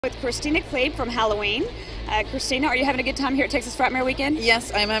With Kristina Klebe from Halloween. Kristina, are you having a good time here at Texas Frightmare Weekend?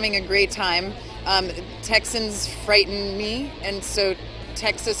 Yes, I'm having a great time. Texans frighten me, and so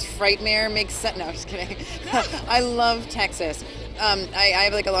Texas Frightmare makes sense. No, I'm just kidding. I love Texas. I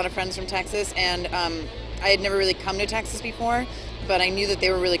have like a lot of friends from Texas, and I had never really come to Texas before, but I knew that they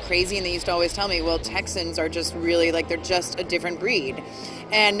were really crazy, and they used to always tell me, well, Texans are just really, like, they're just a different breed.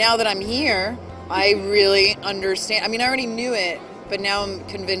 And now that I'm here, I really understand. I mean, I already knew it, but now I'm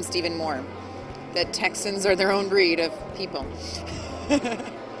convinced even more that Texans are their own breed of people. Oh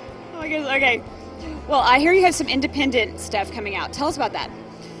my goodness, okay. Well, I hear you have some independent stuff coming out. Tell us about that.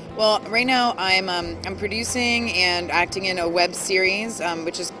 Well, right now I'm producing and acting in a web series,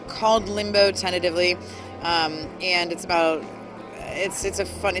 which is called Limbo tentatively, and it's a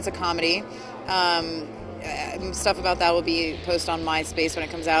comedy. Stuff about that will be posted on MySpace when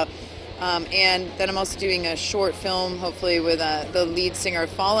it comes out. And then I'm also doing a short film, hopefully with the lead singer of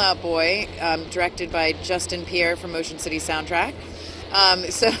Fall Out Boy, directed by Justin Pierre from Motion City Soundtrack.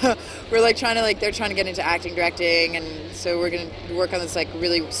 So we're they're trying to get into acting, directing, and so we're going to work on this like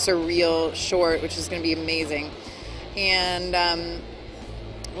really surreal short, which is going to be amazing. And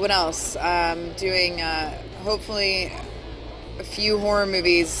what else? Doing hopefully a few horror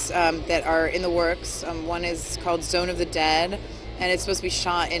movies that are in the works. One is called Zone of the Dead, and it's supposed to be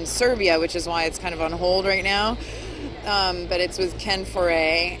shot in Serbia, which is why it's kind of on hold right now. But it's with Ken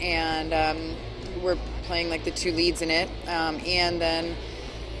Foray, and we're playing like the two leads in it. And then,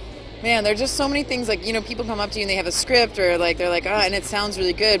 man, there are just so many things. Like, you know, people come up to you and they have a script, or like they're like, and it sounds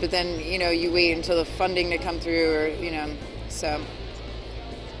really good, but then, you know, you wait until the funding to come through, or, you know, so.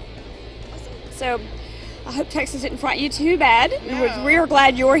 So I hope Texas didn't frighten you too bad. No. We're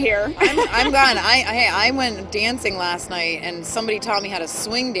glad you're here. I'm glad. I went dancing last night, and somebody taught me how to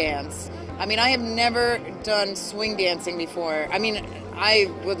swing dance. I mean, I have never done swing dancing before. I mean, I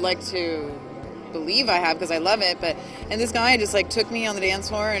would like to believe I have because I love it, and this guy just like took me on the dance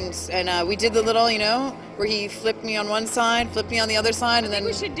floor, and we did the little, you know, where he flipped me on one side, flipped me on the other side, and then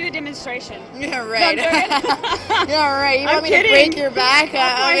we should do a demonstration. Yeah, right. No, Yeah, right. You want me to break your back?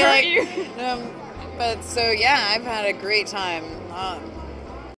 I'll be like, but so yeah, I've had a great time.